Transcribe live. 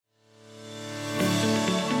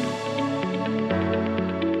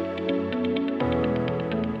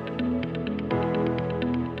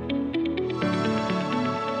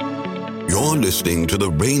listening to the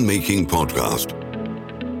Rainmaking Podcast.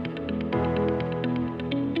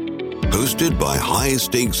 Hosted by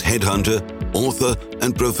high-stakes headhunter, author,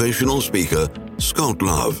 and professional speaker, Scott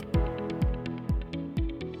Love.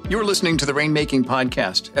 You're listening to the Rainmaking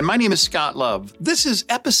Podcast, and my name is Scott Love. This is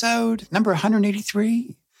episode number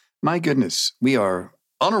 183. My goodness, we are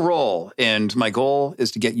on a roll, and my goal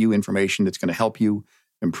is to get you information that's going to help you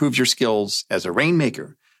improve your skills as a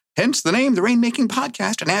rainmaker. Hence the name, the Rainmaking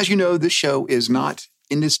Podcast. And as you know, this show is not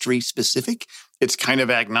industry specific. It's kind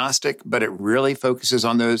of agnostic, but it really focuses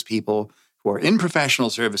on those people who are in professional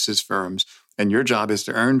services firms, and your job is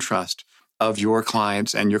to earn trust of your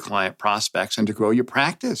clients and your client prospects and to grow your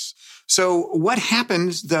practice. So what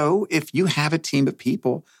happens, though, if you have a team of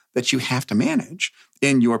people that you have to manage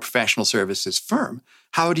in your professional services firm?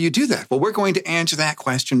 How do you do that? Well, we're going to answer that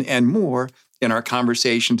question and more in our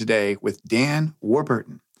conversation today with Dan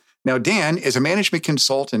Warburton. Now, Dan is a management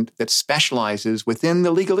consultant that specializes within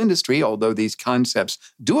the legal industry, although these concepts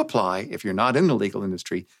do apply if you're not in the legal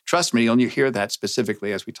industry. Trust me, you'll hear that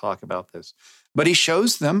specifically as we talk about this. But he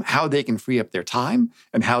shows them how they can free up their time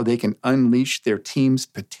and how they can unleash their team's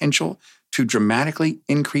potential to dramatically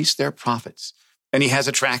increase their profits. And he has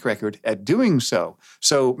a track record at doing so.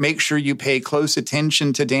 So make sure you pay close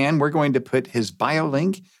attention to Dan. We're going to put his bio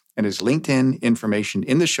link and his LinkedIn information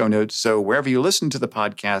in the show notes. So wherever you listen to the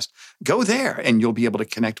podcast, go there and you'll be able to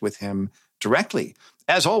connect with him directly.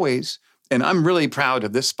 As always, and I'm really proud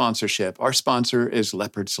of this sponsorship, our sponsor is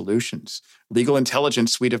Leopard Solutions, legal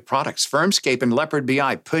intelligence suite of products. Firmscape and Leopard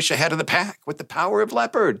BI push ahead of the pack with the power of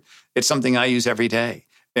Leopard. It's something I use every day.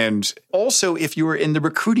 And also, if you are in the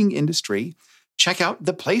recruiting industry, check out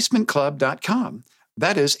theplacementclub.com.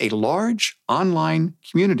 That is a large online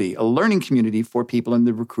community, a learning community for people in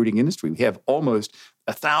the recruiting industry. We have almost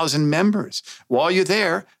 1,000 members. While you're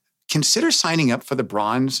there, consider signing up for the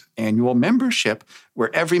Bronze Annual Membership, where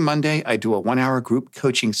every Monday I do a 1-hour group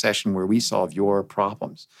coaching session where we solve your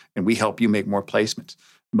problems and we help you make more placements.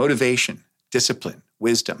 Motivation, discipline,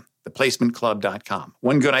 wisdom. Theplacementclub.com.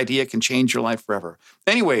 One good idea can change your life forever.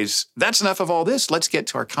 Anyways, that's enough of all this. Let's get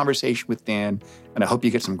to our conversation with Dan, and I hope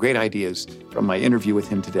you get some great ideas from my interview with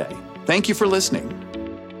him today. Thank you for listening.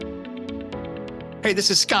 Hey,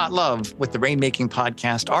 this is Scott Love with the Rainmaking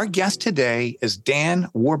Podcast. Our guest today is Dan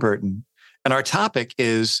Warburton, and our topic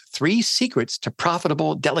is 3 secrets to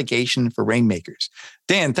profitable delegation for rainmakers.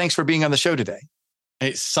 Dan, thanks for being on the show today.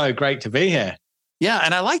 It's so great to be here. Yeah,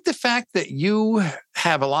 and I like the fact that you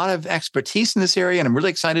have a lot of expertise in this area, and I'm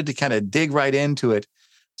really excited to kind of dig right into it.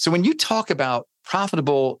 So when you talk about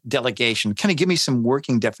profitable delegation, kind of give me some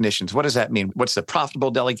working definitions. What does that mean? What's the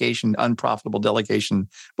profitable delegation, unprofitable delegation?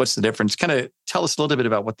 What's the difference? Kind of tell us a little bit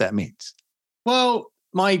about what that means. Well,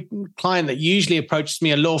 my client that usually approaches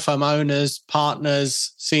me are law firm owners,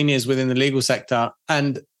 partners, seniors within the legal sector,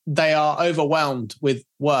 and they are overwhelmed with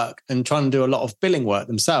work and trying to do a lot of billing work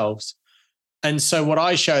themselves. And so what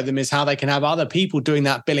I show them is how they can have other people doing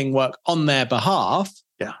that billing work on their behalf.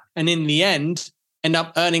 Yeah. And in the end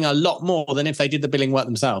up earning a lot more than if they did the billing work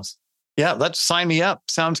themselves. Yeah, let's sign me up.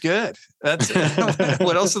 Sounds good. That's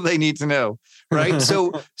what else do they need to know, right?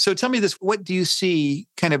 So tell me this, what do you see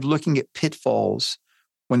kind of looking at pitfalls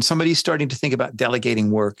when somebody's starting to think about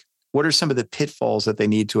delegating work? What are some of the pitfalls that they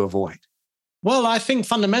need to avoid? Well, I think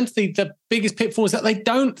fundamentally the biggest pitfall is that they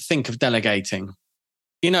don't think of delegating.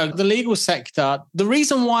 You know, the legal sector, the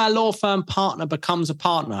reason why a law firm partner becomes a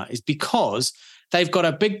partner is because they've got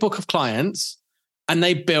a big book of clients and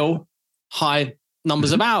they bill high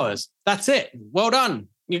numbers of hours. That's it. Well done.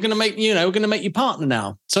 We're going to make you partner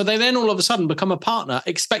now. So they then all of a sudden become a partner,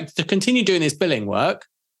 expected to continue doing this billing work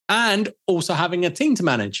and also having a team to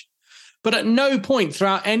manage. But at no point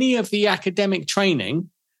throughout any of the academic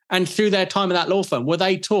training and through their time at that law firm were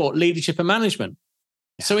they taught leadership and management.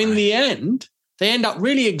 Yeah, so in the end, they end up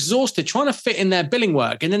really exhausted trying to fit in their billing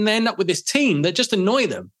work. And then they end up with this team that just annoy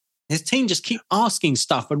them. His team just keep asking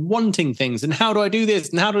stuff and wanting things. And how do I do this?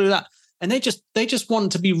 And how do I do that? And they just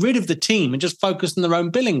want to be rid of the team and just focus on their own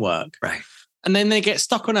billing work. Right. And then they get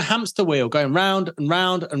stuck on a hamster wheel going round and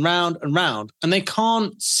round and round and round. And they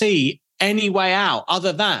can't see any way out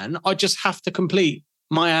other than I just have to complete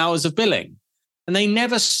my hours of billing. And they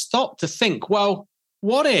never stop to think, well,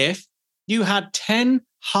 what if you had 10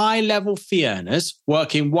 high-level fee earners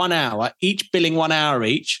working 1 hour, each billing 1 hour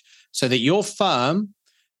each, so that your firm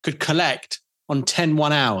could collect on 10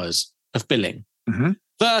 1 hours of billing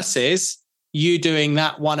versus you doing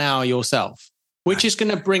that 1 hour yourself, which is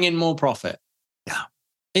going to bring in more profit. Yeah.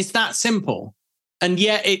 It's that simple. And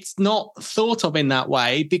yet it's not thought of in that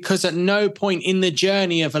way because at no point in the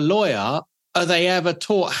journey of a lawyer are they ever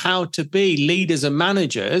taught how to be leaders and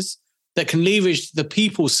managers that can leverage the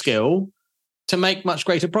people skill to make much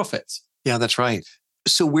greater profits. Yeah, that's right.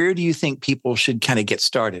 So where do you think people should kind of get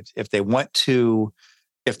started if they want to,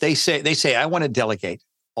 if they say, I want to delegate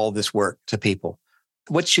all this work to people?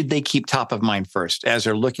 What should they keep top of mind first as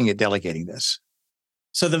they're looking at delegating this?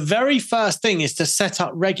 So the very first thing is to set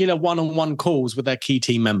up regular one-on-one calls with their key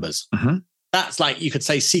team members. Mm-hmm. That's like, you could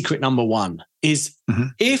say secret number one is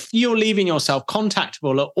if you're leaving yourself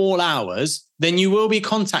contactable at all hours, then you will be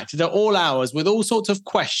contacted at all hours with all sorts of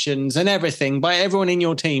questions and everything by everyone in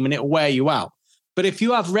your team, and it'll wear you out. But if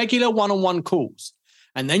you have regular one-on-one calls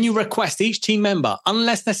and then you request each team member,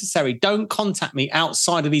 unless necessary, don't contact me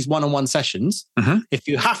outside of these one-on-one sessions. If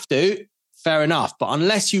you have to, fair enough. But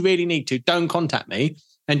unless you really need to, don't contact me,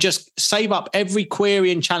 and just save up every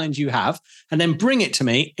query and challenge you have and then bring it to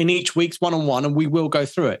me in each week's one-on-one, and we will go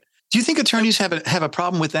through it. Do you think attorneys have a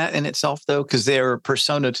problem with that in itself, though? Because their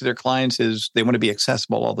persona to their clients is they want to be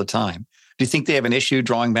accessible all the time. Do you think they have an issue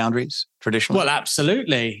drawing boundaries traditionally? Well,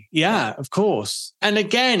 absolutely. Yeah, of course. And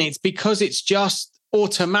again, it's because it's just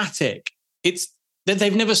automatic. It's that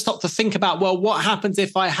they've never stopped to think about, well, what happens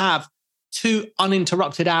if I have 2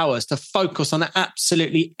 uninterrupted hours to focus on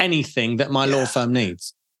absolutely anything that my law firm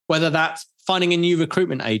needs? Whether that's finding a new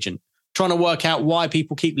recruitment agent, trying to work out why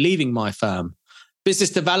people keep leaving my firm, business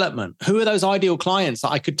development. Who are those ideal clients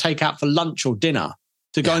that I could take out for lunch or dinner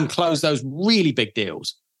to go and close those really big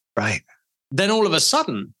deals? Right. Then all of a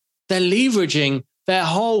sudden, they're leveraging their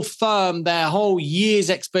whole firm, their whole year's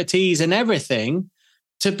expertise and everything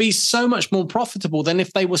to be so much more profitable than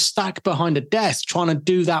if they were stuck behind a desk trying to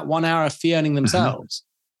do that 1 hour of fee earning themselves.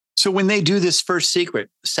 So when they do this first secret,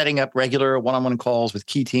 setting up regular one-on-one calls with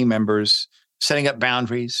key team members, setting up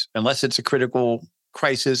boundaries, unless it's a critical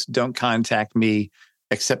crisis, don't contact me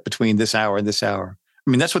except between this hour and this hour.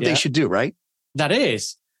 I mean, that's what they should do, right? That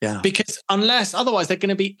is. Yeah. Because otherwise they're going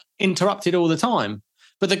to be interrupted all the time.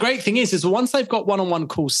 But the great thing is once they've got one-on-one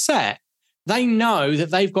calls set, they know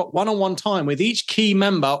that they've got one-on-one time with each key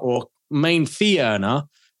member or main fee earner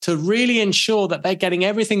to really ensure that they're getting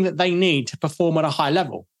everything that they need to perform at a high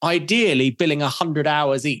level. Ideally, billing 100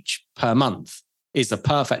 hours each per month is the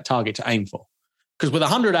perfect target to aim for. Because with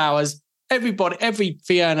 100 hours, every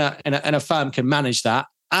fee earner in a firm can manage that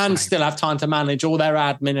and still have time to manage all their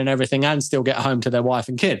admin and everything and still get home to their wife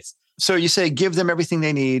and kids. So you say give them everything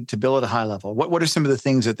they need to bill at a high level. What are some of the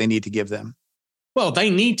things that they need to give them? Well, they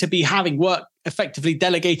need to be having work effectively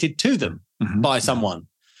delegated to them by someone.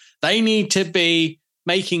 They need to be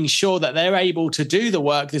making sure that they're able to do the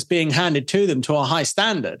work that's being handed to them to a high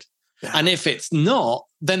standard. Yeah. And if it's not,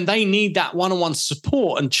 then they need that one-on-one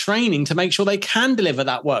support and training to make sure they can deliver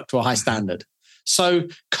that work to a high standard. So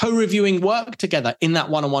co-reviewing work together in that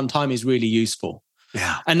one-on-one time is really useful.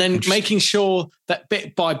 Yeah. And then making sure that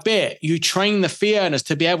bit by bit, you train the fee earners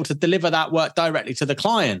to be able to deliver that work directly to the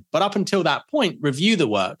client. But up until that point, review the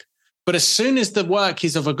work. But as soon as the work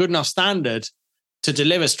is of a good enough standard to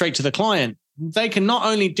deliver straight to the client, they can not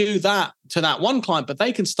only do that to that one client, but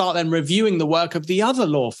they can start then reviewing the work of the other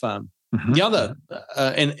law firm, the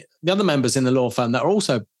other members in the law firm that are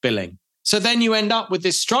also billing. So then you end up with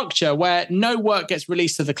this structure where no work gets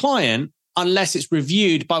released to the client unless it's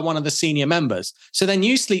reviewed by one of the senior members. So then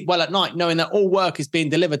you sleep well at night knowing that all work is being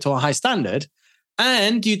delivered to a high standard,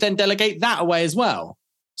 and you then delegate that away as well.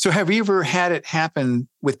 So have you ever had it happen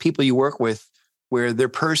with people you work with where their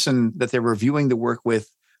person that they're reviewing the work with,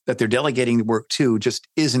 that they're delegating the work to, just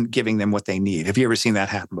isn't giving them what they need? Have you ever seen that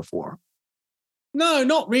happen before? No,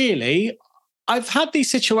 not really. I've had these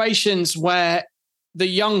situations where the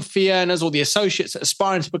young fee earners or the associates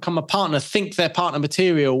aspiring to become a partner think they're partner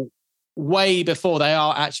material way before they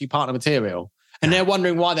are actually partner material. And they're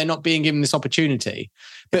wondering why they're not being given this opportunity.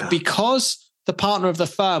 But because the partner of the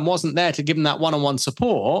firm wasn't there to give them that one-on-one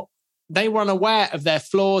support, they were unaware of their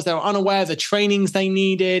flaws. They were unaware of the trainings they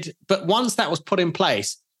needed. But once that was put in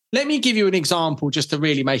place, let me give you an example just to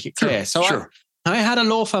really make it clear. I had a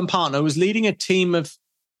law firm partner who was leading a team of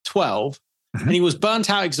 12 and he was burnt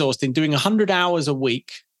out, exhausted, doing 100 hours a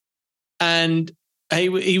week. And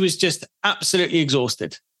he was just absolutely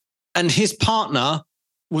exhausted. And his partner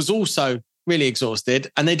was also really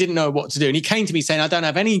exhausted and they didn't know what to do. And he came to me saying, I don't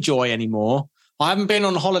have any joy anymore. I haven't been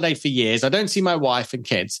on holiday for years. I don't see my wife and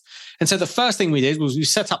kids. And so the first thing we did was we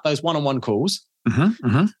set up those one-on-one calls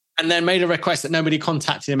and then made a request that nobody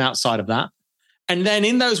contacted him outside of that. And then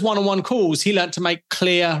in those one-on-one calls, he learned to make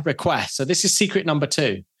clear requests. So this is secret number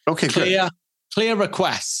 2. Okay, clear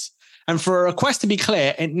requests. And for a request to be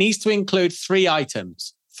clear, it needs to include 3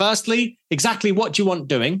 items. Firstly, exactly what do you want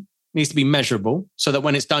doing? It needs to be measurable so that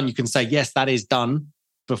when it's done, you can say, yes, that is done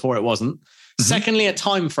before it wasn't. Secondly, a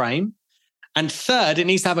time frame. And third, it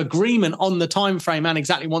needs to have agreement on the time frame and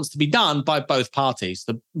exactly wants to be done by both parties,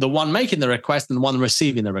 the one making the request and the one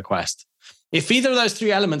receiving the request. If either of those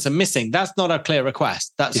three elements are missing, that's not a clear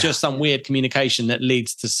request. That's just some weird communication that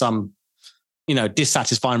leads to some,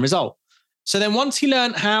 dissatisfying result. So then once he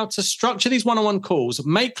learned how to structure these one-on-one calls,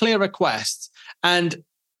 make clear requests, and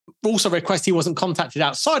also request he wasn't contacted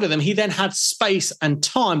outside of them, he then had space and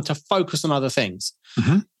time to focus on other things.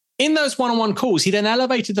 Mm-hmm. In those one-on-one calls, he then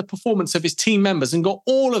elevated the performance of his team members and got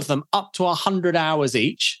all of them up to 100 hours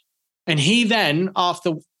each. And he then,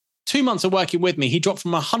 after 2 months of working with me, he dropped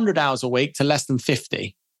from 100 hours a week to less than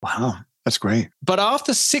 50. Wow, that's great. But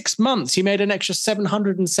after 6 months, he made an extra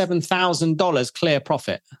 $707,000 clear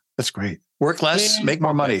profit. That's great. Work less, make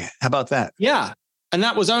more money. How about that? Yeah. And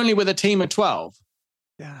that was only with a team of 12.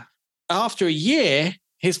 Yeah. After a year,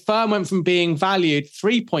 his firm went from being valued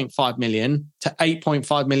 $3.5 million to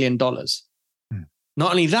 $8.5 million.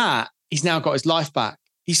 Not only that, he's now got his life back.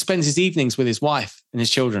 He spends his evenings with his wife and his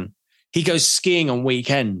children. He goes skiing on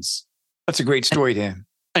weekends. That's a great story, Dan.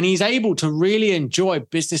 And he's able to really enjoy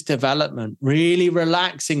business development, really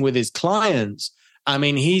relaxing with his clients. I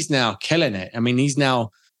mean, he's now killing it. I mean, he's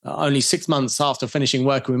now only 6 months after finishing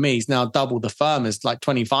working with me, he's now doubled the firm. There's like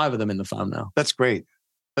 25 of them in the firm now. That's great.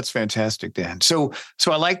 That's fantastic, Dan. So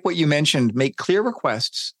I like what you mentioned, make clear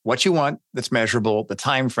requests, what you want that's measurable, the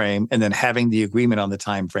time frame, and then having the agreement on the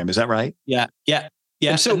time frame. Is that right? Yeah.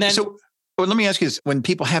 So let me ask you this. When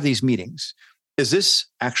people have these meetings, is this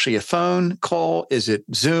actually a phone call? Is it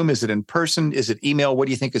Zoom? Is it in person? Is it email? What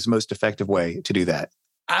do you think is the most effective way to do that?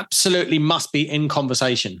 Absolutely must be in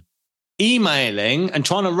conversation. Emailing and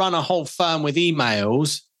trying to run a whole firm with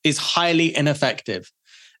emails is highly ineffective.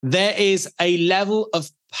 There is a level of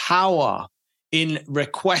power in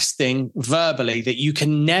requesting verbally that you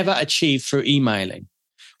can never achieve through emailing,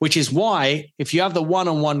 which is why if you have the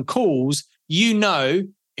one-on-one calls,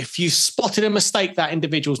 if you spotted a mistake that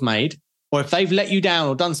individual's made, or if they've let you down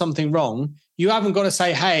or done something wrong, you haven't got to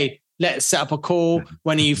say, hey, let's set up a call.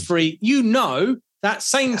 When are you free? That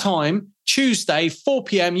same time, Tuesday, 4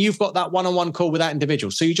 p.m., you've got that one-on-one call with that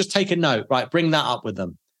individual. So you just take a note, right? Bring that up with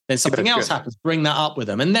them. Then something else happens, bring that up with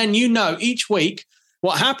them. And then each week,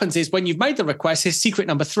 what happens is when you've made the request, here's secret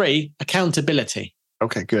number 3, accountability.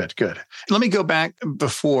 Okay, good. Let me go back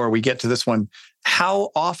before we get to this one.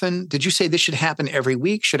 How often did you say this should happen every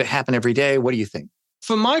week? Should it happen every day? What do you think?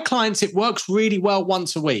 For my clients, it works really well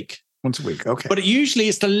once a week. Once a week, okay. But usually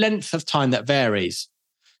it's the length of time that varies.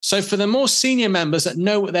 So for the more senior members that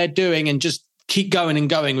know what they're doing and just keep going and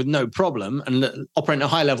going with no problem and operate at a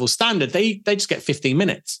high level standard, they just get 15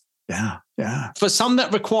 minutes. Yeah. For some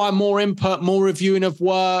that require more input, more reviewing of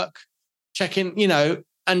work, checking,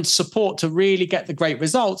 and support to really get the great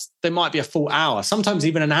results, there might be a full hour, sometimes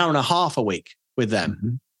even an hour and a half a week with them.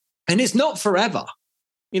 Mm-hmm. And it's not forever.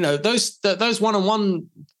 Those one-on-one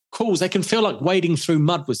calls, they can feel like wading through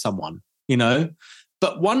mud with someone,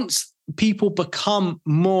 But once people become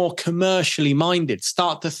more commercially minded,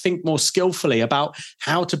 start to think more skillfully about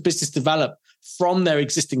how to business develop from their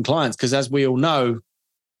existing clients, because as we all know,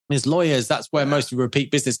 as lawyers, that's where most of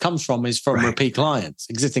repeat business comes from, is from repeat clients,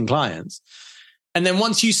 existing clients. And then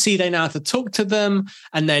once you see they know how to talk to them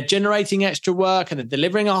and they're generating extra work and they're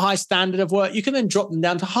delivering a high standard of work, you can then drop them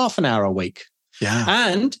down to half an hour a week. Yeah.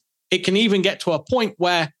 And it can even get to a point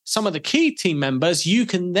where some of the key team members, you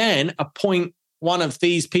can then appoint one of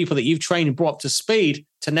these people that you've trained and brought up to speed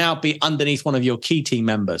to now be underneath one of your key team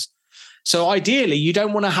members. So ideally, you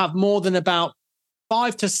don't want to have more than about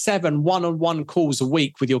 5 to 7 one-on-one calls a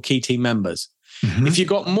week with your key team members. Mm-hmm. If you've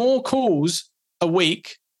got more calls a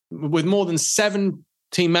week with more than 7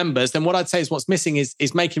 team members, then what I'd say is what's missing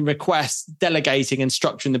is making requests, delegating, and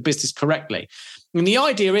structuring the business correctly. And the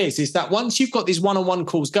idea is that once you've got these one-on-one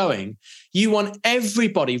calls going, you want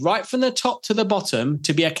everybody right from the top to the bottom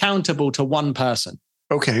to be accountable to one person.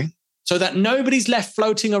 Okay. So that nobody's left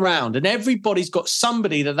floating around and everybody's got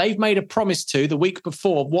somebody that they've made a promise to the week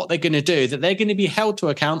before of what they're going to do, that they're going to be held to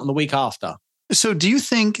account on the week after. So do you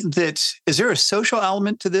think is there a social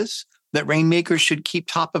element to this that Rainmakers should keep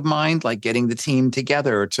top of mind, like getting the team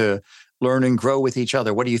together to learn and grow with each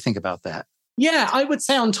other? What do you think about that? Yeah, I would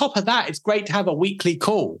say on top of that, it's great to have a weekly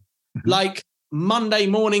call, like Monday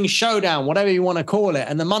morning showdown, whatever you want to call it.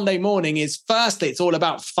 And the Monday morning is, firstly, it's all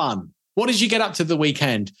about fun. What did you get up to the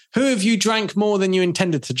weekend? Who have you drank more than you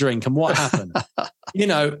intended to drink and what happened?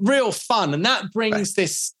 Real fun. And that brings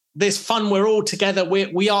this fun. We're all together.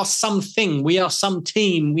 We are something. We are some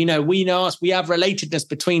team. We know us. We have relatedness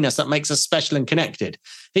between us that makes us special and connected.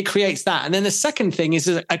 It creates that. And then the second thing is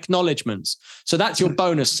acknowledgements. So that's your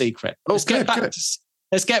bonus secret. Let's get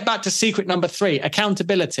back to secret number 3,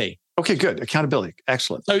 accountability. Okay, good. Accountability.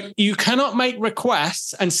 Excellent. So you cannot make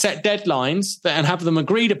requests and set deadlines and have them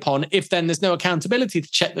agreed upon if then there's no accountability to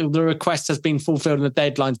check that the request has been fulfilled and the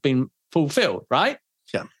deadline's been fulfilled, right?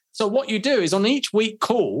 Yeah. So what you do is on each week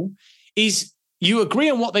call is you agree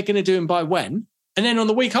on what they're going to do and by when. And then on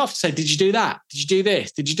the week after say, did you do that? Did you do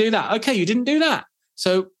this? Did you do that? Okay, you didn't do that.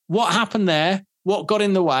 So what happened there? What got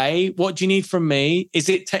in the way? What do you need from me? Is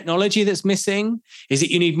it technology that's missing? Is it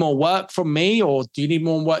you need more work from me, or do you need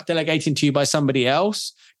more work delegating to you by somebody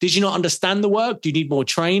else? Did you not understand the work? Do you need more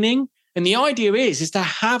training? And the idea is to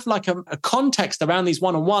have like a context around these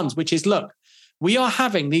one-on-ones, which is, look, we are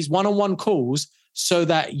having these one-on-one calls so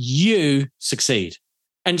that you succeed.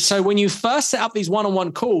 And so when you first set up these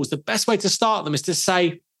one-on-one calls, the best way to start them is to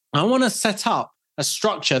say, I want to set up a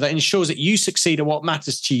structure that ensures that you succeed at what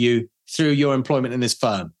matters to you through your employment in this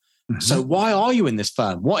firm. Mm-hmm. So why are you in this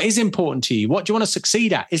firm? What is important to you? What do you want to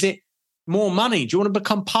succeed at? Is it more money? Do you want to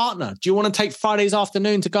become partner? Do you want to take Fridays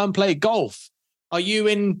afternoon to go and play golf? Are you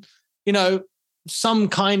in, some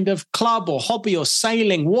kind of club or hobby or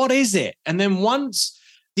sailing? What is it? And then once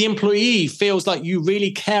the employee feels like you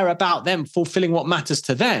really care about them fulfilling what matters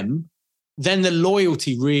to them, then the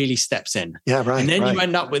loyalty really steps in. Yeah, right. And then you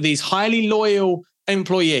end up with these highly loyal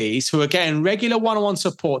employees who are getting regular one-on-one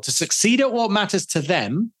support to succeed at what matters to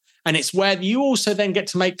them. And it's where you also then get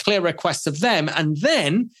to make clear requests of them. And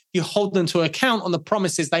then you hold them to account on the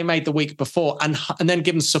promises they made the week before and then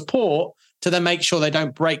give them support to then make sure they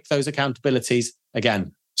don't break those accountabilities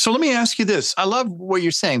again. So let me ask you this. I love what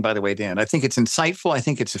you're saying, by the way, Dan. I think it's insightful. I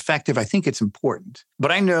think it's effective. I think it's important.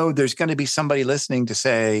 But I know there's going to be somebody listening to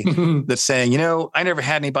say, that's saying, I never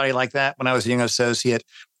had anybody like that when I was a young associate.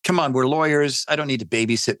 Come on, we're lawyers. I don't need to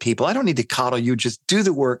babysit people. I don't need to coddle you. Just do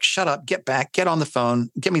the work. Shut up. Get back. Get on the phone.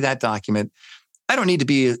 Get me that document. I don't need to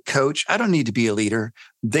be a coach. I don't need to be a leader.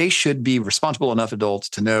 They should be responsible enough adults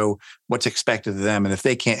to know what's expected of them. And if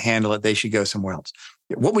they can't handle it, they should go somewhere else.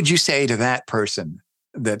 What would you say to that person?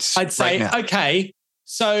 I'd say, okay,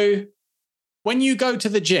 so when you go to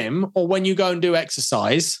the gym or when you go and do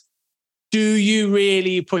exercise, do you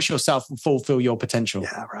really push yourself and fulfill your potential?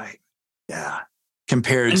 Yeah, right. Yeah.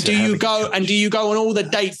 Compared and to do you go on all the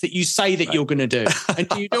dates that you say that you're going to do? And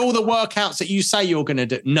do you do all the workouts that you say you're going to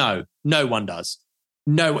do? No one does.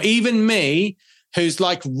 No, even me, who's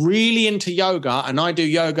like really into yoga, and I do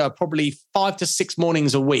yoga probably 5 to 6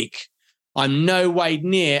 mornings a week. I'm no way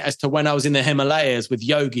near as to when I was in the Himalayas with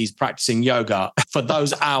yogis practicing yoga for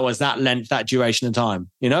those hours, that length, that duration of time,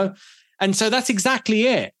 And so that's exactly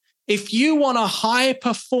it. If you want a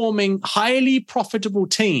high-performing, highly profitable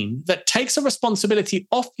team that takes a responsibility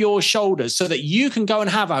off your shoulders so that you can go and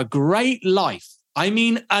have a great life, I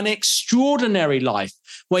mean an extraordinary life,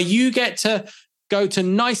 where you get to go to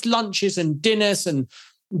nice lunches and dinners and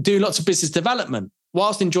do lots of business development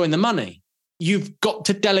whilst enjoying the money, you've got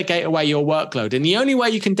to delegate away your workload. And the only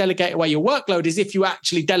way you can delegate away your workload is if you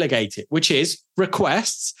actually delegate it, which is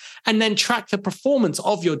requests, and then track the performance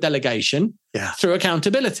of your delegation through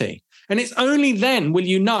accountability. And it's only then will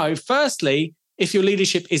you know, firstly, if your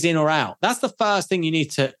leadership is in or out. That's the first thing you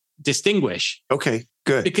need to distinguish. Okay,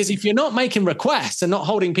 good. Because if you're not making requests and not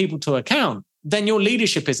holding people to account, then your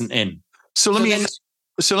leadership isn't in. So let me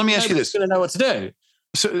ask you this. Going to know what to do.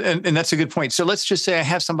 So, and that's a good point. So let's just say I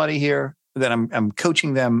have somebody here that I'm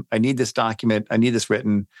coaching them. I need this document. I need this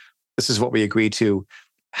written. This is what we agreed to.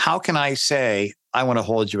 How can I say, I want to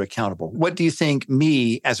hold you accountable? What do you think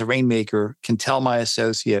me as a Rainmaker can tell my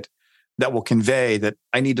associate that will convey that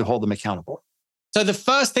I need to hold them accountable? So the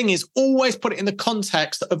first thing is always put it in the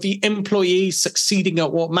context of the employee succeeding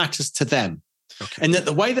at what matters to them. Okay. And that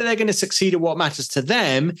the way that they're going to succeed at what matters to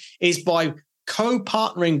them is by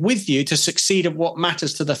co-partnering with you to succeed at what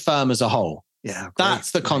matters to the firm as a whole. Yeah, great.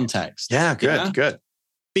 That's the context. Yeah, good.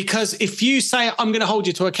 Because if you say, I'm going to hold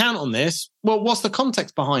you to account on this, well, what's the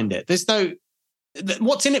context behind it?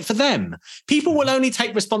 What's in it for them? People will only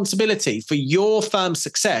take responsibility for your firm's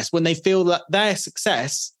success when they feel that their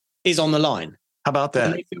success is on the line. How about that?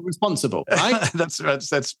 And they feel responsible, right? That's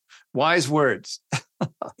wise words.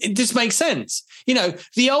 It just makes sense.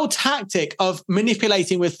 The old tactic of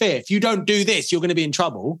manipulating with fear. If you don't do this, you're going to be in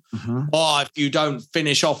trouble. Mm-hmm. Or if you don't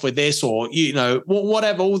finish off with this, or,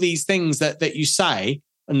 whatever, all these things that you say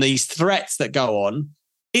and these threats that go on,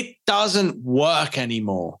 it doesn't work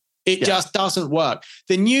anymore. It just doesn't work.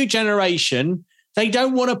 The new generation, they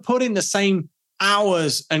don't want to put in the same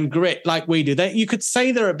hours and grit like we do. You could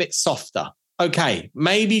say they're a bit softer. Okay,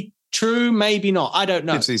 maybe true, maybe not. I don't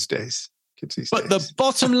know. Kids these days. But the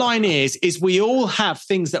bottom line is we all have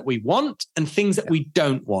things that we want and things that we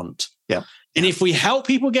don't want. Yeah. And if we help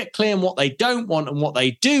people get clear on what they don't want and what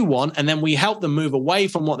they do want, and then we help them move away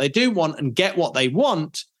from what they do want and get what they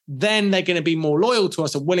want, then they're going to be more loyal to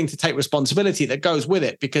us and willing to take responsibility that goes with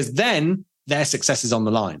it, because then their success is on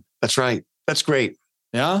the line. That's right. That's great.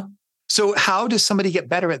 Yeah. So how does somebody get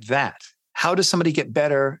better at that? How does somebody get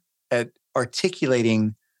better at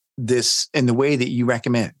articulating this in the way that you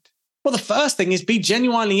recommend? Well, the first thing is be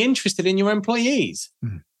genuinely interested in your employees.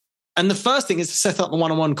 Mm-hmm. And the first thing is to set up the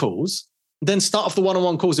one-on-one calls. Then start off the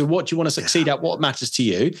one-on-one calls with what you want to succeed at, what matters to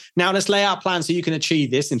you. Now let's lay out a plan so you can achieve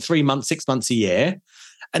this in 3 months, 6 months, a year.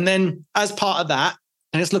 And then as part of that,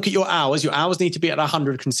 and let's look at your hours. Your hours need to be at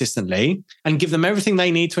 100 consistently, and give them everything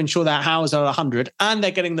they need to ensure their hours are 100 and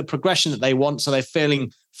they're getting the progression that they want. So they're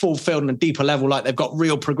feeling fulfilled on a deeper level, like they've got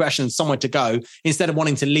real progression, somewhere to go, instead of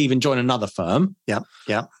wanting to leave and join another firm.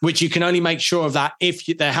 Yeah. Which you can only make sure of that if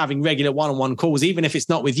they're having regular one-on-one calls, even if it's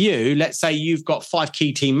not with you. Let's say you've got 5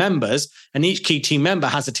 key team members and each key team member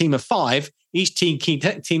has a team of 5. Each key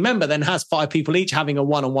team member then has 5 people each having a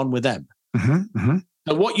one-on-one with them. Mm-hmm, mm-hmm.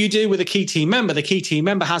 So what you do with a key team member, the key team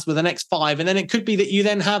member has with the next 5. And then it could be that you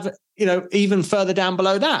then have, even further down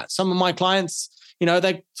below that. Some of my clients,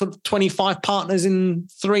 they're sort of 25 partners in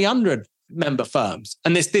 300 member firms.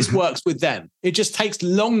 And this mm-hmm. works with them. It just takes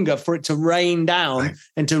longer for it to rain down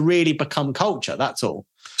and to really become culture. That's all.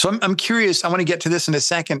 So I'm curious. I want to get to this in a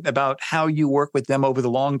second about how you work with them over the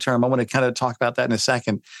long term. I want to kind of talk about that in a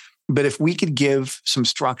second. But if we could give some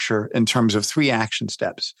structure in terms of 3 action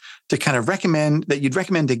steps to kind of recommend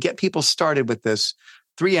to get people started with this,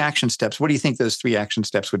 3 action steps, what do you think those 3 action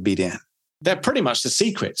steps would be, Dan? They're pretty much the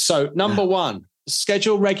secret. So number 1,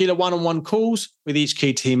 schedule regular one-on-one calls with each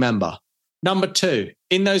key team member. Number 2,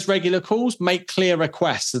 in those regular calls, make clear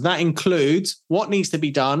requests. So that includes what needs to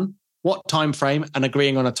be done, what time frame, and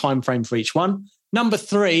agreeing on a time frame for each one. Number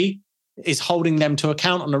 3, is holding them to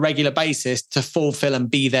account on a regular basis to fulfill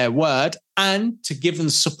and be their word, and to give them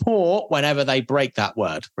support whenever they break that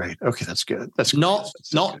word. Right. Okay, that's good. That's not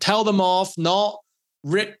tell them off, not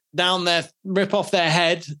rip off their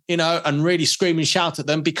head, and really scream and shout at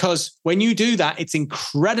them, because when you do that, it's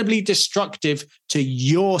incredibly destructive to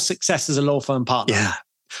your success as a law firm partner. Yeah.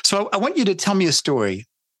 So I want you to tell me a story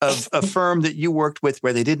of a firm that you worked with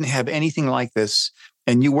where they didn't have anything like this,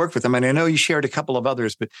 and you worked with them. And I know you shared a couple of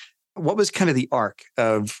others, but what was kind of the arc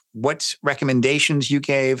of what recommendations you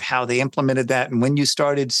gave, how they implemented that, and when you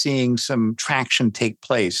started seeing some traction take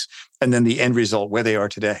place, and then the end result, where they are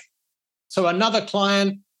today? So another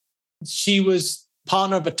client, she was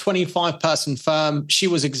partner of a 25-person firm. She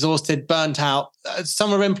was exhausted, burnt out.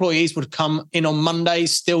 Some of her employees would come in on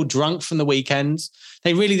Mondays, still drunk from the weekends.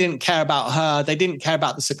 They really didn't care about her. They didn't care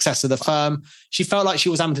about the success of the firm. She felt like she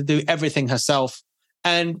was having to do everything herself.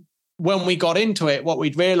 And when we got into it, what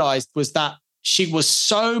we'd realized was that she was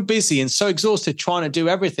so busy and so exhausted trying to do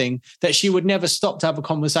everything that she would never stop to have a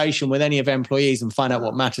conversation with any of her employees and find out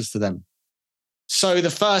what matters to them. So the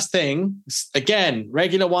first thing, again,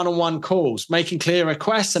 regular one-on-one calls, making clear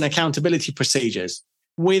requests and accountability procedures.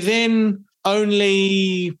 Within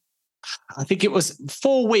only, I think it was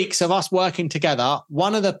 4 weeks of us working together,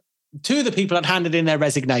 two of the people had handed in their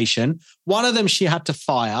resignation. One of them she had to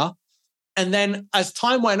fire. And then as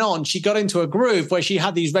time went on, she got into a groove where she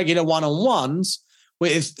had these regular one-on-ones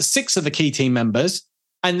with 6 of the key team members,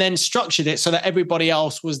 and then structured it so that everybody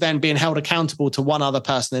else was then being held accountable to one other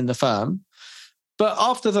person in the firm. But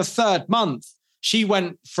after the 3rd month, she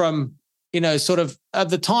went from, sort of at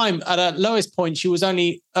the time, at her lowest point, she was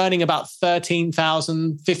only earning about 13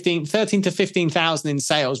 to 15,000 in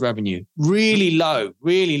sales revenue. Really low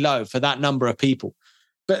for that number of people.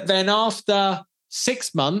 But then after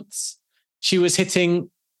 6 months, she was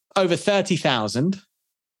hitting over 30,000.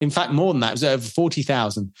 In fact, more than that, it was over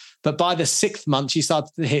 40,000. But by the 6th month, she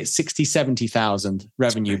started to hit 60, 70,000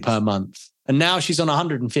 revenue per month. And now she's on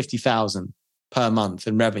 150,000 per month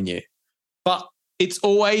in revenue. But it's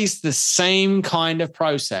always the same kind of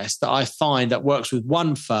process that I find that works with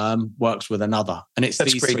one firm, works with another. And it's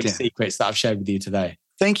these 3 secrets that I've shared with you today.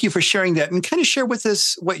 Thank you for sharing that, and kind of share with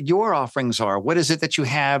us what your offerings are. What is it that you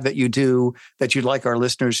have, that you do, that you'd like our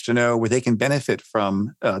listeners to know, where they can benefit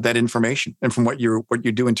from that information and from what you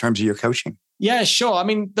do in terms of your coaching? Yeah, sure. I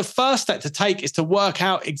mean, the first step to take is to work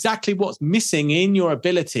out exactly what's missing in your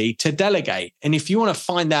ability to delegate. And if you want to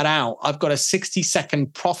find that out, I've got a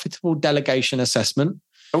 60-second profitable delegation assessment.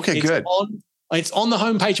 Okay, good. It's on the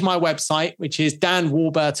homepage of my website, which is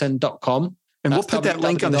danwarburton.com. And we'll put that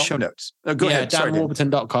link on the show notes. Go ahead.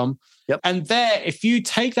 danwarburton.com. Yep. And there, if you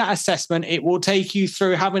take that assessment, it will take you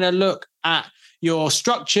through having a look at your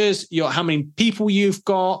structures, how many people you've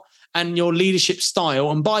got, and your leadership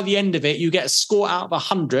style. And by the end of it, you get a score out of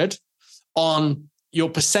 100 on your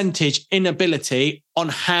percentage inability on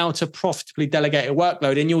how to profitably delegate a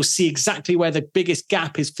workload, and you'll see exactly where the biggest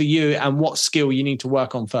gap is for you and what skill you need to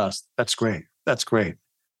work on first. That's great. That's great.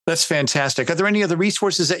 That's fantastic. Are there any other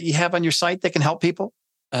resources that you have on your site that can help people?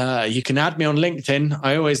 You can add me on LinkedIn.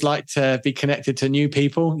 I always like to be connected to new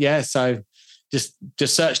people. Yeah, so just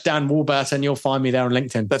search Dan Warburton, you'll find me there on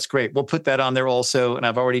LinkedIn. That's great. We'll put that on there also. And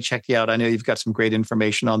I've already checked you out. I know you've got some great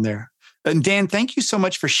information on there. And Dan, thank you so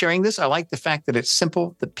much for sharing this. I like the fact that it's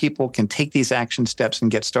simple, that people can take these action steps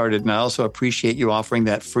and get started. And I also appreciate you offering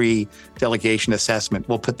that free delegation assessment.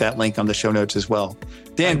 We'll put that link on the show notes as well.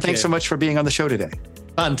 Dan, thanks so much for being on the show today.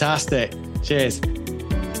 Fantastic. Cheers.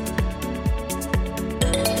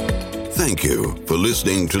 Thank you for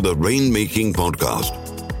listening to the Rainmaking Podcast.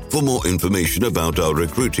 For more information about our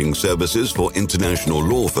recruiting services for international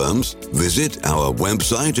law firms, visit our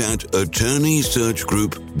website at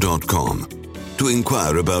attorneysearchgroup.com. To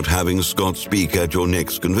inquire about having Scott speak at your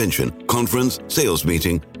next convention, conference, sales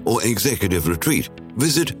meeting, or executive retreat,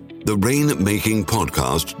 visit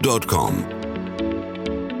therainmakingpodcast.com.